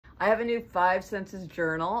I have a new 5 Senses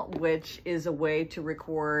journal, which is a way to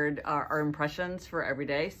record our impressions for every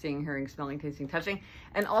day, seeing, hearing, smelling, tasting, touching,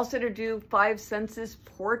 and also to do 5 Senses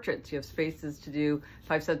portraits. You have spaces to do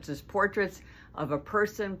 5 Senses portraits of a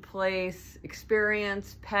person, place,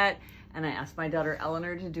 experience, pet, and I asked my daughter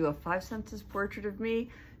Eleanor to do a 5 Senses portrait of me.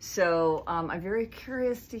 So I'm very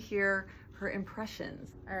curious to hear her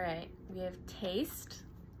impressions. All right, we have taste,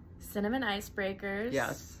 cinnamon icebreakers.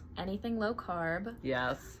 Yes. Anything low carb.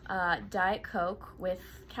 Yes. Diet Coke with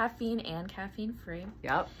caffeine and caffeine free.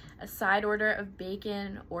 Yep. A side order of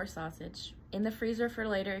bacon or sausage in the freezer for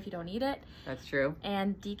later if you don't eat it. That's true.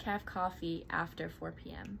 And decaf coffee after 4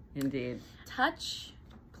 p.m. Indeed. Touch,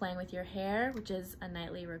 playing with your hair, which is a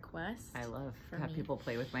nightly request. I love to for have me. people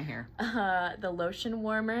play with my hair. The lotion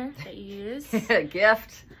warmer that you use.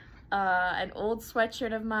 Gift. An old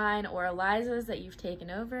sweatshirt of mine or Eliza's that you've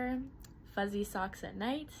taken over. Fuzzy socks at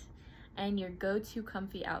night, and your go-to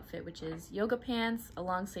comfy outfit, which is yoga pants, a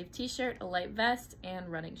long sleeve t-shirt, a light vest, and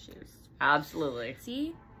running shoes. Absolutely.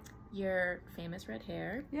 See, your famous red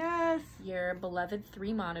hair, Yes. your beloved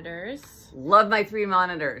 3 monitors, Love my 3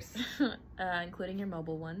 monitors. including your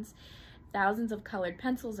mobile ones, thousands of colored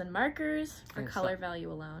pencils and markers for Yes, color value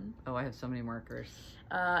alone, Oh, I have so many markers.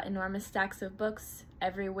 enormous stacks of books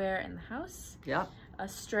everywhere in the house, Yep. a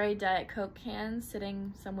stray Diet Coke can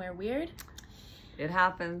sitting somewhere weird. It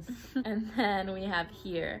happens. And then we have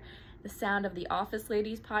here the sound of the Office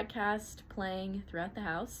Ladies podcast playing throughout the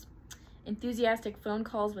house, enthusiastic phone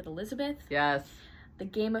calls with Elizabeth, Yes. the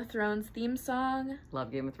Game of Thrones theme song,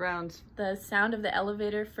 Love Game of Thrones. the sound of the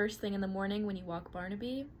elevator first thing in the morning when you walk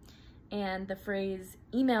Barnaby, and the phrase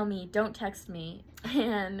email me, don't text me,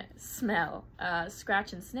 and smell.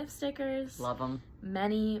 Scratch and sniff stickers. Love them.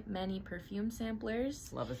 Many perfume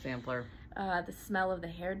samplers. Love a sampler. The smell of the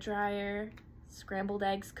hair dryer, scrambled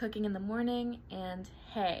eggs cooking in the morning, and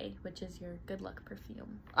hay, which is your good luck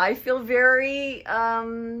perfume. I feel very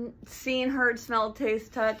seen, heard, smelled,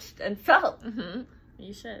 taste, touched, and felt.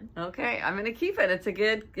 You should. Okay, I'm gonna keep it. It's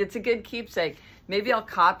a good keepsake. Maybe I'll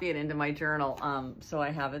copy it into my journal so I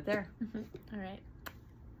have it there. All right.